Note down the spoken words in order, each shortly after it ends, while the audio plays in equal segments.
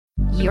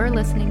You're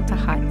listening to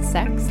Hot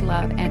Sex,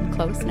 Love, and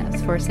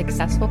Closeness for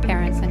successful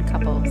parents and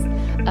couples,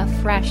 a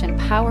fresh and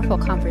powerful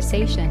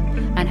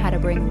conversation on how to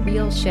bring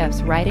real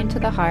shifts right into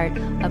the heart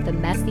of the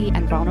messy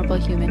and vulnerable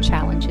human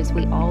challenges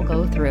we all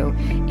go through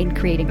in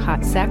creating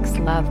hot sex,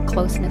 love,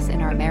 closeness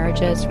in our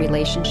marriages,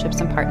 relationships,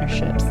 and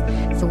partnerships,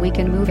 so we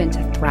can move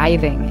into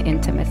thriving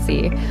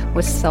intimacy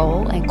with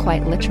soul and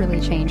quite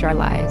literally change our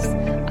lives.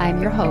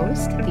 I'm your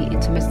host, the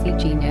intimacy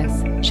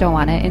genius,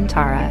 Joanna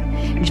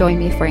Intara. Join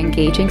me for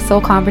engaging soul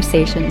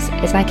conversations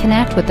as I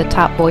connect with the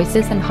top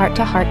voices and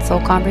heart-to-heart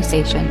soul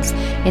conversations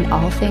in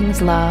all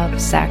things love,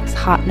 sex,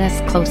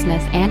 hotness,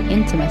 closeness, and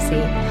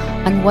intimacy,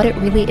 on what it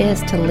really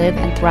is to live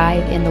and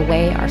thrive in the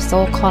way our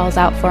soul calls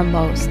out for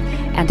most,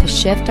 and to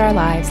shift our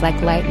lives like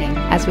lightning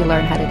as we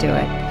learn how to do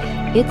it.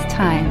 It's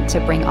time to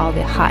bring all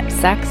the hot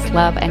sex,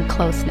 love, and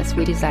closeness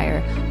we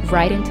desire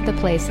right into the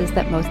places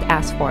that most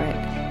ask for it.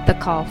 The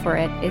call for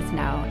it is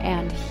now,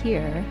 and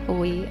here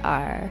we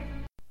are.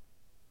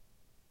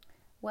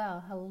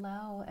 Well,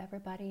 hello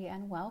everybody,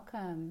 and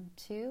welcome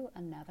to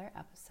another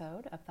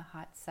episode of the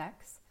Hot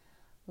Sex,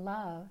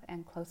 Love,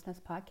 and Closeness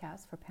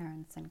podcast for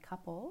parents and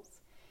couples.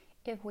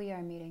 If we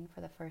are meeting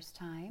for the first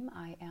time,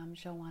 I am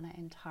Joanna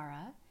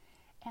Intara,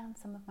 and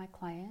some of my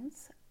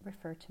clients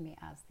refer to me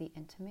as the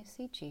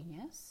intimacy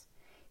genius,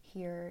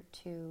 here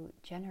to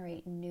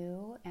generate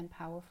new and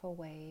powerful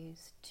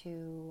ways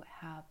to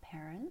have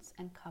parents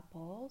and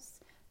couples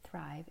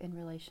thrive in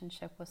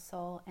relationship with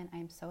soul. And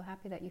I'm so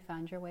happy that you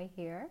found your way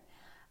here.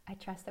 I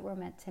trust that we're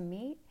meant to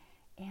meet.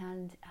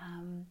 And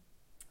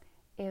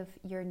if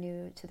you're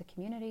new to the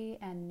community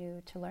and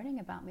new to learning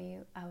about me,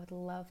 I would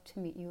love to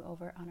meet you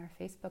over on our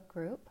Facebook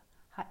group,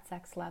 Hot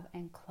Sex, Love,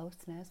 and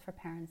Closeness for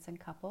Parents and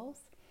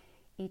Couples.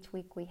 Each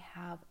week we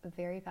have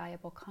very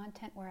valuable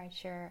content where I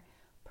share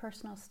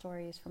personal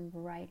stories from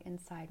right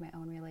inside my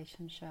own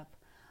relationship,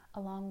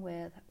 along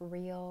with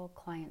real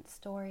client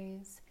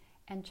stories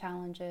and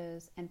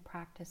challenges and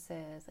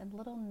practices and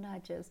little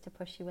nudges to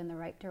push you in the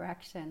right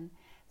direction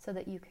so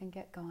that you can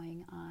get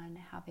going on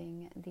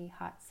having the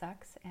hot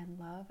sex and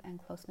love and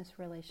closeness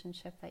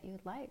relationship that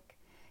you'd like.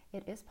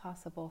 It is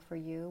possible for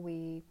you.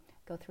 We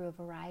go through a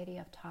variety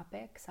of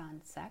topics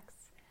on sex,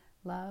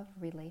 love,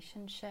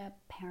 relationship,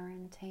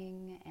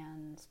 parenting,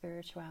 and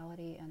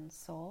spirituality and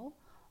soul,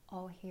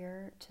 all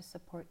here to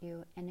support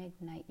you and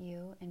ignite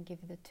you and give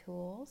you the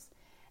tools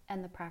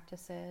and the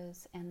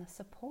practices and the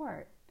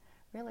support.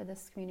 Really,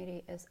 this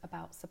community is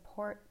about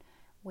support.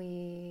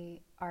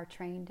 We are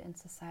trained in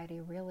society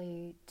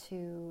really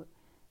to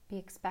be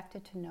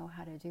expected to know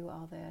how to do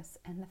all this.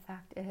 And the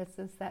fact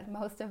is that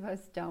most of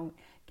us don't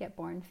get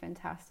born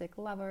fantastic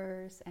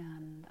lovers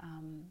and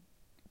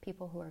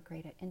people who are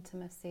great at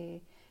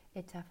intimacy.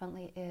 It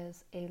definitely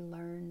is a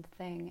learned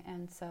thing.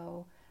 And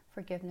so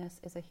forgiveness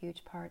is a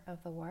huge part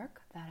of the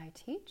work that I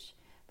teach,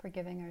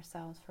 forgiving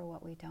ourselves for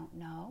what we don't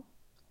know.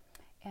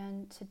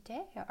 And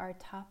today our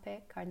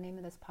topic, our name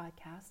of this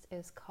podcast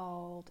is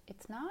called,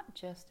 it's not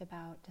just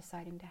about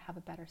deciding to have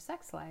a better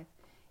sex life,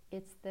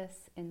 it's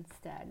this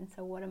instead. And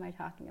so what am I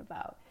talking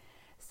about?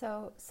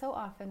 So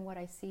often what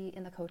I see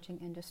in the coaching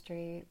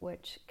industry,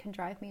 which can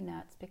drive me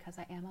nuts because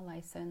I am a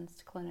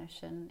licensed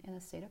clinician in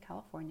the state of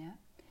California,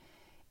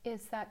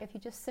 is that if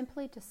you just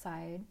simply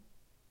decide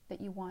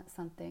that you want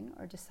something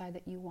or decide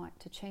that you want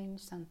to change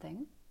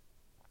something,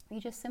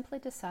 you just simply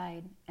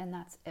decide and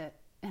that's it.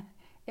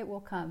 It will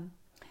come.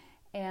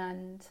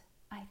 And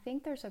I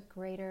think there's a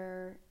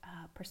greater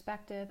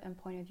perspective and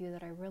point of view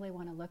that I really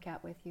want to look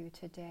at with you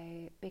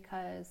today,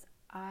 because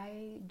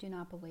I do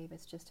not believe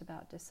it's just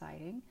about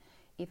deciding,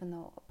 even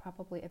though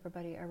probably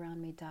everybody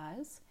around me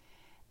does.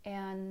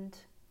 And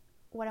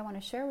what I want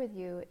to share with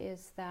you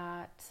is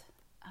that,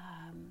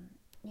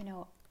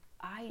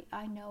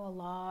 I know a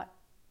lot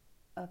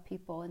of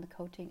people in the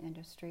coaching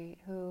industry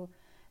who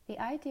the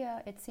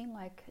idea, it seemed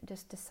like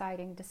just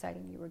deciding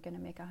you were going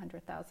to make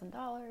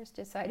 $100,000,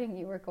 deciding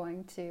you were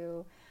going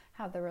to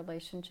have the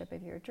relationship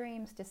of your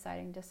dreams,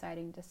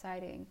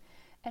 deciding.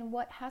 And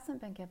what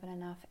hasn't been given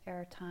enough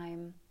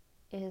airtime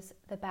is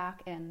the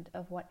back end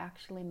of what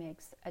actually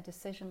makes a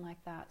decision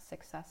like that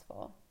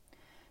successful.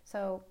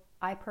 So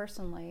I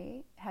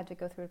personally had to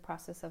go through the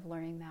process of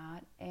learning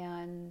that,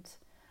 and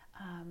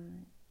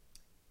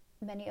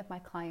many of my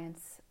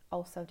clients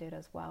also did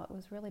as well. It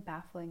was really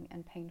baffling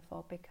and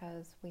painful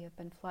because we have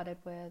been flooded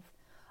with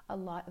a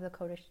lot of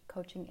the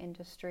coaching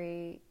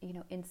industry,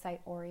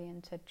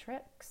 insight-oriented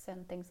tricks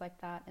and things like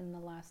that in the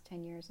last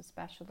 10 years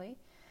especially.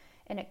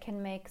 And it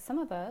can make some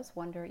of us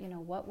wonder,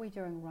 what we're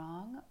doing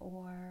wrong,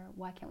 or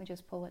why can't we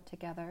just pull it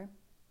together?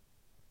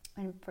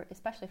 And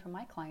especially for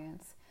my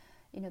clients,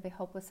 the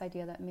hopeless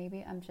idea that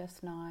maybe I'm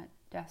just not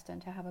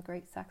destined to have a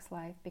great sex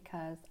life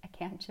because I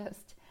can't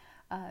just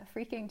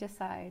freaking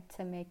decide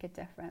to make it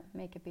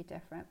be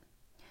different.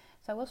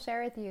 So I will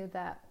share with you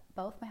that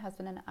both my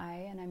husband and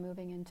I'm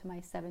moving into my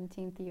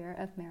 17th year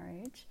of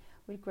marriage.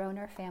 We've grown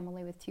our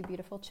family with 2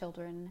 beautiful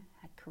children,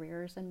 had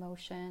careers in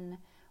motion,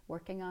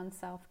 working on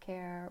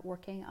self-care,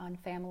 working on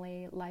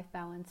family life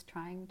balance,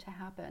 trying to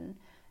happen.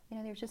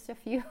 There's just a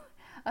few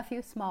a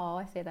few small,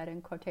 I say that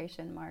in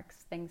quotation marks,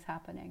 things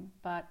happening.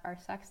 But our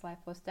sex life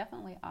was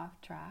definitely off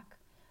track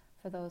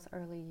for those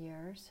early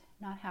years,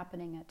 not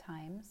happening at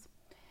times.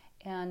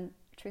 And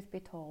truth be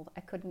told,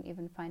 I couldn't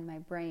even find my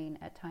brain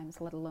at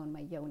times, let alone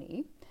my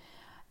yoni.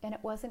 And it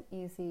wasn't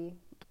easy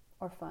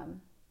or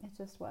fun. It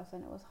just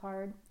wasn't. It was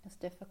hard. It was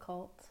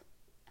difficult.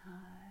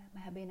 My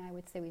hubby and I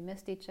would say we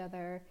missed each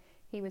other.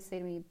 He would say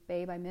to me,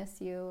 "Babe, I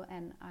miss you,"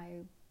 and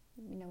I,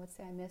 would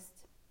say I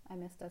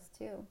missed us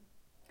too,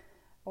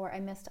 or I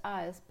missed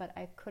us, but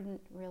I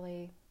couldn't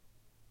really.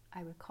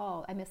 I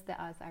missed the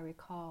us I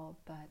recalled,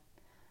 but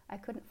I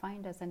couldn't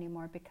find us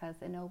anymore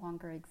because it no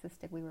longer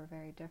existed. We were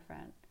very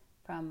different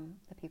from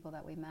the people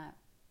that we met.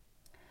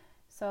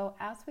 So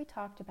as we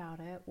talked about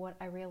it, what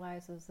I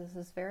realized is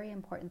this very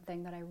important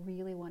thing that I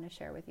really want to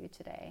share with you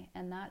today,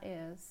 and that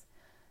is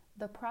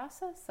the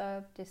process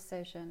of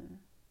decision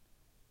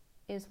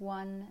is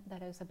one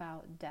that is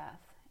about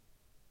death.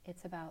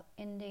 It's about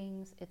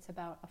endings. It's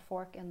about a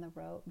fork in the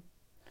road.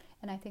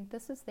 And I think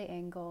this is the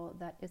angle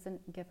that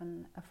isn't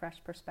given a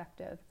fresh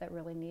perspective that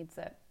really needs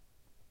it.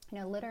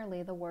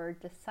 Literally the word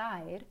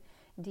decide,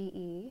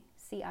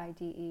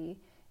 D-E-C-I-D-E,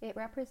 it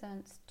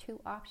represents two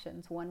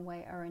options, one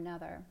way or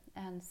another.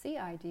 And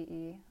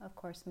C-I-D-E, of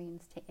course,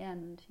 means to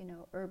end,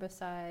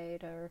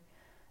 herbicide or,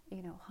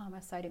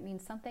 homicide. It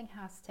means something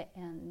has to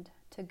end,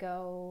 to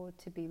go,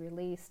 to be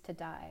released, to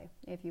die,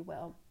 if you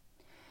will.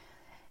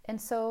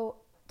 And so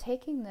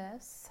taking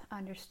this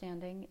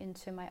understanding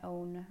into my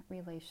own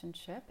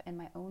relationship and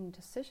my own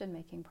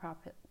decision-making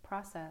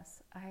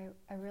process,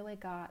 I really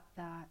got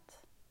that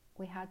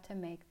we had to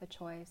make the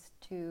choice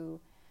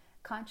to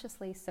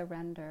consciously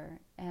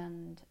surrender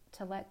and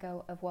to let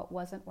go of what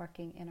wasn't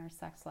working in our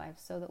sex life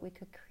so that we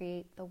could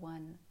create the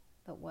one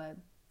that would.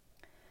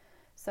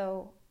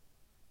 So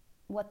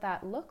what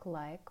that looked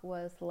like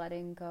was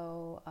letting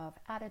go of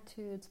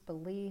attitudes,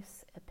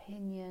 beliefs,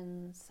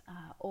 opinions,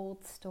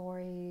 old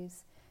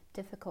stories,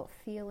 difficult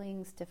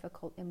feelings,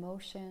 difficult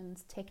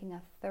emotions, taking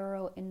a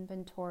thorough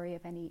inventory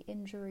of any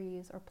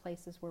injuries or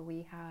places where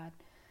we had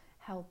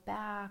held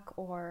back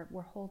or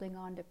were holding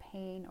on to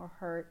pain or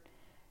hurt,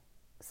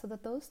 so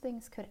that those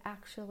things could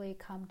actually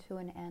come to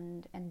an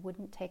end and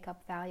wouldn't take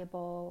up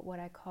valuable, what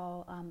I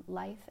call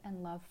life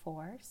and love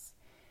force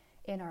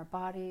in our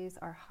bodies,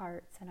 our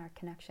hearts, and our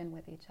connection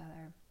with each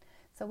other.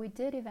 So we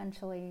did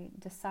eventually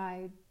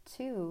decide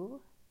to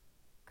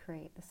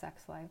create the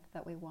sex life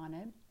that we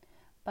wanted,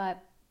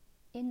 but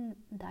in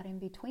that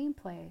in-between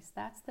place,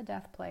 that's the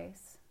death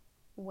place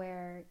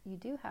where you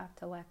do have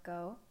to let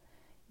go.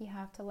 You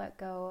have to let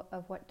go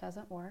of what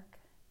doesn't work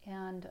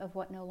and of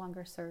what no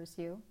longer serves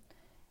you.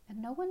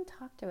 And no one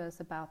talked to us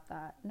about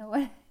that. No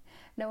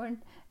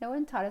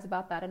one taught us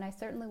about that, and I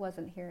certainly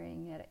wasn't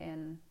hearing it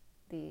in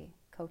the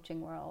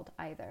coaching world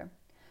either,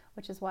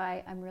 which is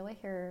why I'm really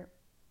here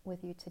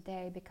with you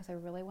today, because I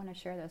really want to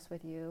share this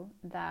with you,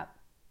 that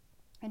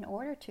in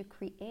order to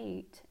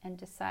create and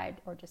decide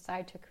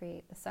to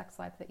create the sex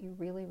life that you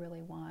really,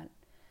 really want,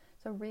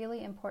 it's a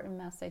really important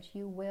message.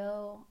 You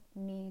will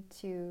need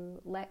to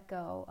let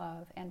go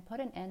of and put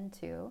an end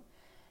to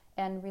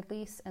and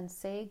release and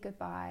say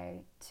goodbye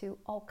to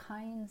all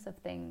kinds of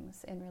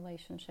things in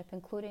relationship,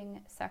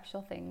 including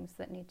sexual things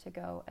that need to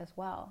go as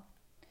well.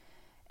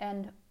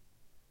 And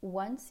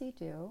once you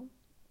do,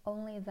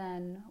 only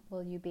then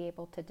will you be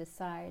able to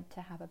decide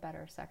to have a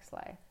better sex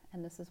life.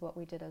 And this is what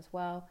we did as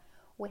well.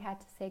 We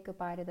had to say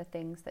goodbye to the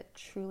things that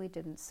truly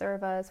didn't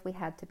serve us. We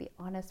had to be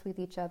honest with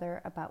each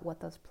other about what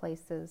those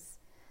places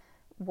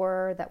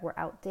were that were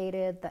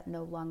outdated, that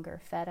no longer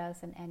fed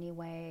us in any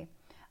way.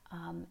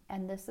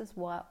 And this is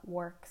what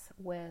works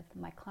with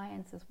my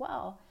clients as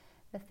well.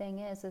 The thing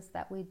is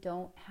that we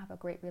don't have a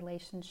great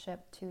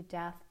relationship to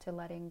death, to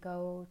letting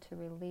go, to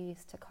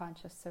release, to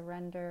conscious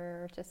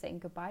surrender, to saying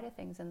goodbye to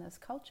things in this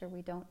culture.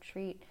 We don't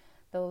treat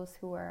those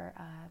who are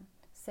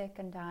sick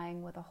and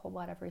dying with a whole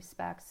lot of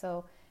respect.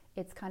 So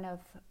it's kind of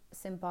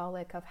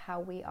symbolic of how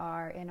we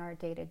are in our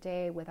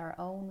day-to-day with our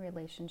own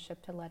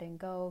relationship to letting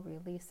go,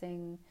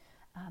 releasing,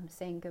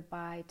 saying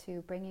goodbye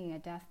to, bringing a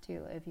death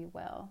to, if you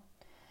will.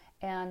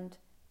 And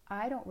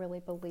I don't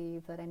really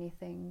believe that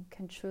anything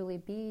can truly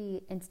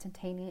be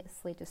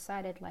instantaneously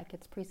decided like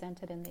it's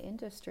presented in the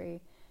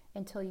industry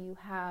until you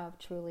have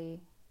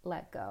truly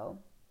let go.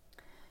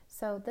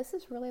 So this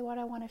is really what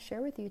I want to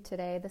share with you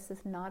today. This is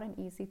not an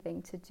easy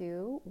thing to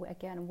do.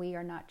 Again, we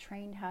are not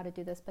trained how to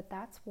do this, but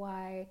that's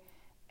why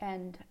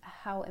and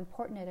how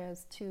important it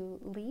is to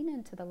lean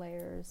into the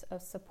layers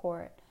of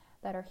support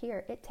that are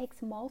here. It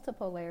takes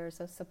multiple layers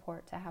of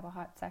support to have a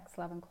hot sex,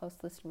 love, and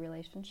closeness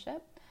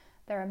relationship.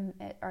 There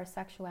are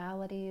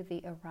sexuality,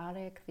 the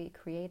erotic, the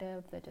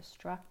creative, the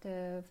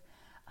destructive,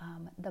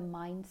 the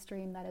mind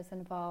stream that is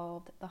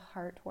involved, the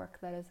heart work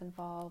that is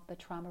involved, the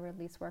trauma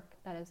release work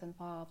that is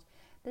involved.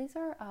 These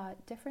are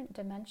different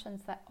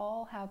dimensions that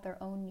all have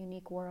their own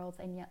unique worlds,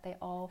 and yet they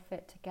all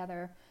fit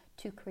together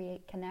to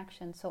create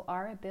connection. So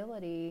our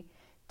ability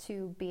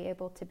to be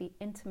able to be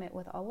intimate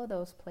with all of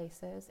those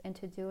places and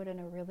to do it in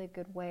a really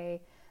good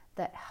way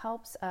that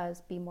helps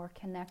us be more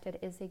connected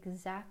is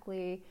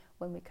exactly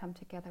when we come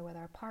together with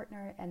our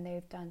partner and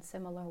they've done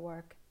similar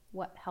work,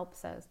 what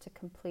helps us to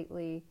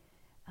completely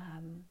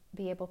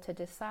be able to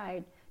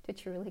decide to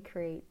truly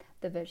create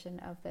the vision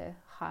of the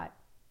hot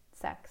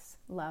sex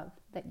love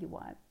that you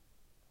want.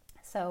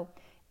 So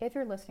if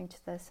you're listening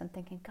to this and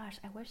thinking, gosh,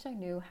 I wish I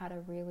knew how to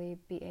really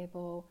be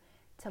able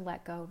to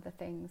let go of the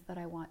things that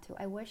I want to.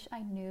 I wish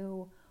I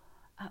knew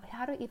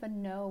how to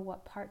even know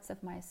what parts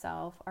of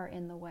myself are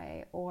in the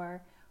way,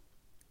 or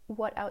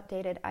what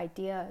outdated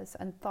ideas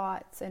and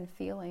thoughts and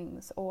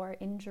feelings or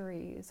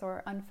injuries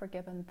or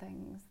unforgiven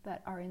things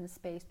that are in the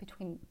space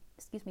between,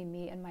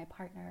 me and my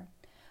partner.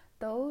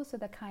 Those are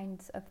the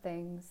kinds of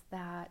things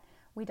that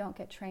we don't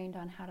get trained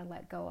on how to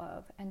let go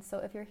of. And so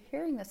if you're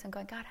hearing this and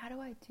going, God, how do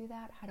I do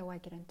that? How do I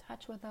get in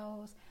touch with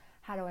those?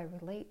 How do I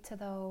relate to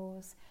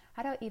those?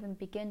 How do I even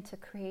begin to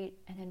create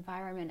an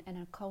environment and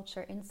a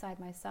culture inside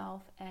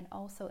myself and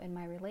also in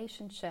my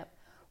relationship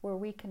where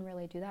we can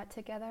really do that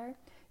together?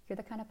 You're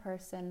the kind of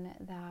person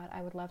that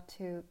I would love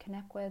to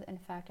connect with. In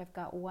fact, I've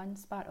got one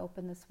spot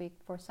open this week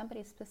for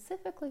somebody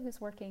specifically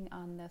who's working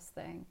on this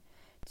thing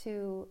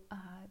to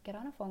get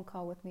on a phone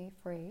call with me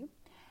free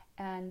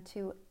and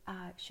to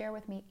share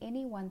with me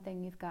any one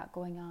thing you've got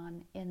going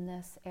on in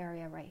this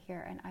area right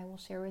here. And I will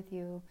share with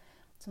you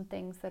some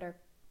things that are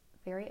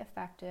very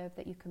effective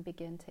that you can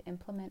begin to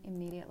implement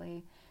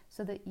immediately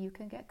so that you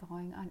can get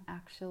going on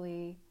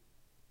actually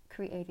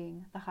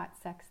creating the hot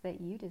sex that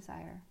you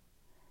desire.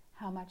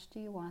 How much do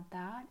you want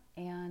that?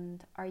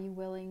 And are you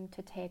willing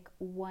to take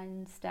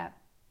one step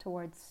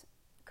towards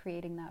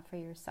creating that for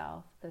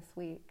yourself this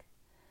week?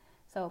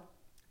 So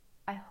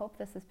I hope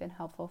this has been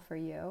helpful for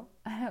you.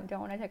 I don't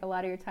want to take a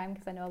lot of your time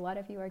because I know a lot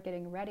of you are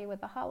getting ready with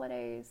the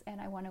holidays,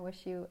 and I want to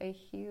wish you a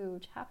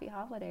huge happy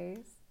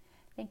holidays.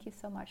 Thank you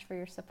so much for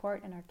your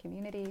support in our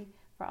community,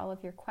 for all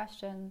of your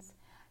questions.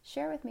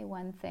 Share with me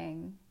one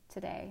thing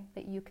today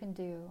that you can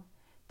do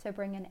to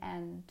bring an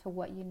end to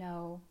what you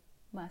know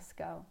must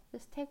go.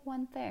 Just take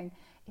one thing.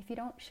 If you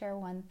don't share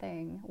one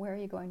thing, where are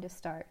you going to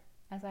start?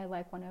 As I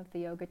like one of the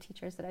yoga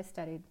teachers that I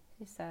studied,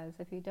 she says,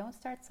 if you don't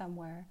start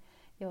somewhere,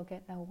 you'll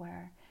get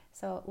nowhere.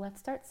 So let's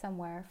start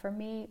somewhere. For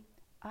me,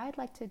 I'd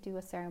like to do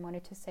a ceremony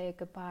to say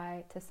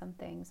goodbye to some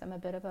things. I'm a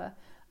bit of a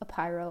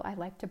pyro. I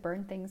like to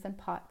burn things in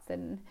pots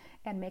and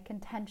make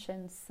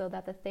intentions so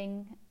that the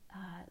thing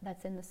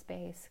that's in the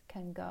space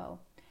can go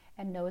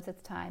and knows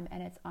its time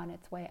and it's on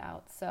its way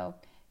out. So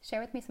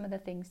share with me some of the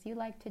things you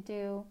like to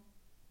do.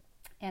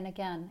 And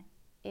again,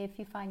 if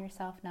you find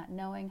yourself not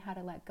knowing how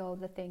to let go of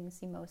the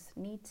things you most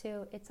need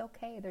to, it's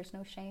okay. There's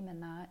no shame in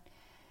that.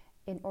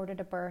 In order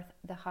to birth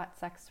the hot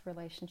sex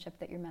relationship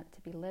that you're meant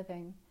to be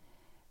living,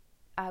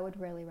 I would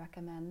really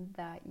recommend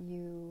that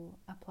you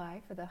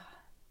apply for the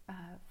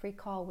free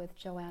call with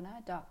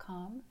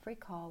Joanna.com.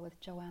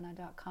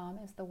 Freecallwithjoanna.com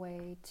is the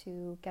way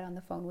to get on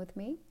the phone with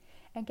me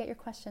and get your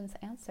questions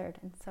answered.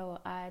 And so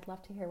I'd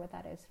love to hear what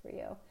that is for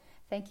you.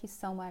 Thank you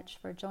so much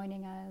for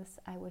joining us.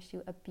 I wish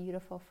you a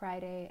beautiful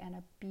Friday and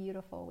a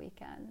beautiful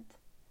weekend.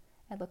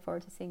 I look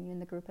forward to seeing you in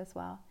the group as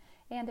well.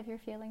 And if you're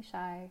feeling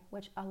shy,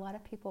 which a lot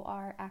of people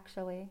are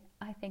actually,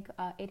 I think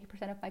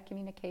 80% of my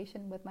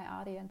communication with my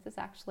audience is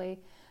actually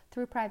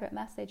through private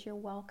message. You're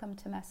welcome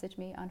to message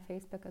me on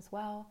Facebook as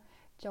well,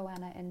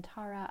 Joanna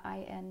Intara,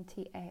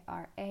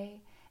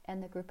 Intara,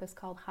 and the group is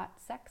called Hot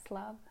Sex,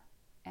 Love,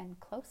 and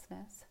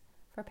Closeness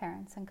for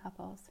Parents and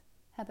Couples.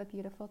 Have a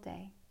beautiful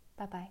day.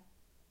 Bye-bye.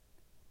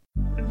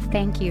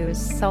 Thank you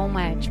so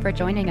much for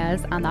joining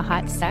us on the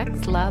Hot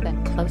Sex, Love,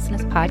 and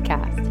Closeness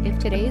podcast. If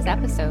today's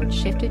episode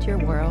shifted your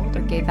world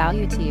or gave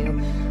value to you,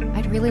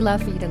 I'd really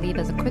love for you to leave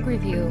us a quick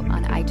review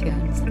on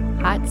iTunes.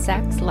 Hot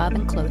Sex, Love,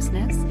 and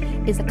Closeness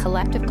is a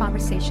collective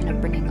conversation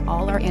of bringing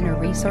all our inner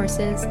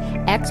resources,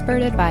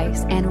 expert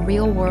advice, and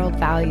real-world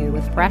value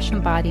with fresh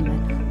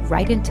embodiment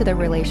right into the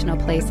relational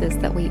places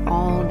that we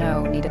all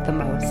know need it the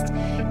most.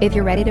 If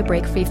you're ready to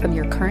break free from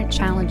your current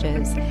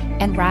challenges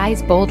and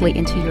rise boldly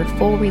into your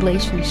full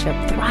relationship,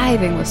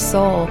 thriving with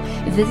soul,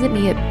 visit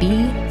me at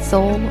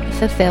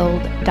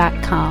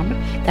besoulfulfilled.com.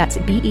 That's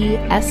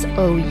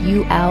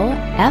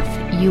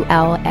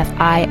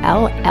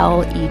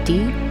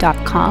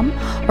besoulfulfilled.com,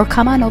 or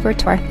come on over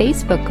to our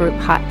Facebook group,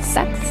 Hot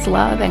Sex,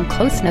 Love, and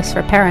Closeness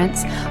for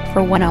Parents,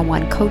 for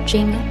one-on-one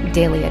coaching,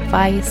 daily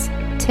advice,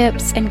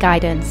 tips and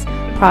guidance,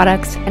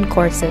 products and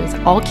courses,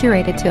 all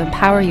curated to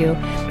empower you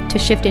to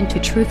shift into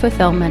true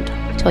fulfillment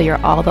till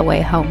you're all the way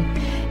home.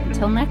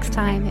 Until next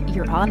time,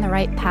 you're on the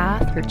right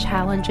path, your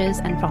challenges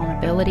and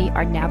vulnerability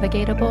are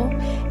navigatable,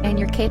 and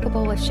you're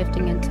capable of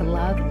shifting into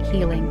love,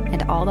 healing,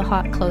 and all the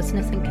hot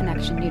closeness and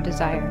connection you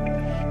desire.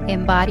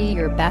 Embody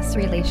your best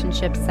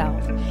relationship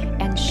self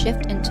and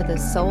shift into the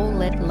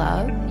soul-lit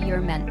love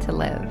you're meant to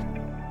live.